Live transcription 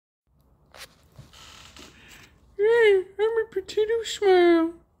Hey, I'm a potato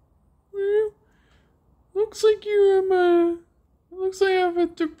smile. Well, looks like looks like I have a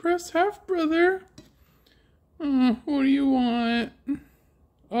depressed half-brother. What do you want?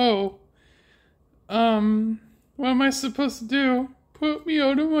 Oh, what am I supposed to do? Put me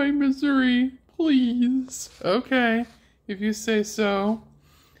out of my misery, please. Okay, if you say so.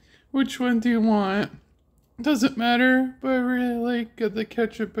 Which one do you want? Doesn't matter, but I really like the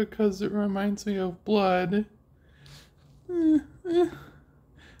ketchup because it reminds me of blood.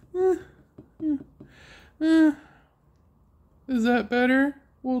 Is that better?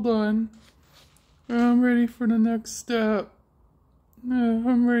 Hold on. I'm ready for the next step.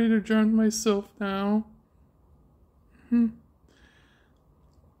 I'm ready to drown myself now.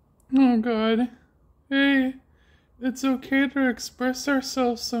 Oh God. Hey, it's okay to express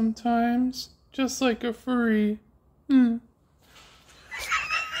ourselves sometimes, just like a furry. Oh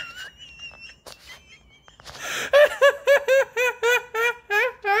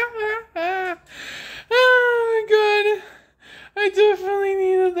my God. I definitely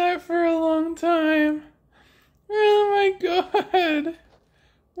needed that for a long time. Oh my God.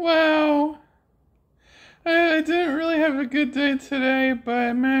 Wow. I didn't really have a good day today, but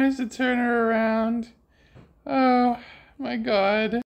I managed to turn it around. Oh my God.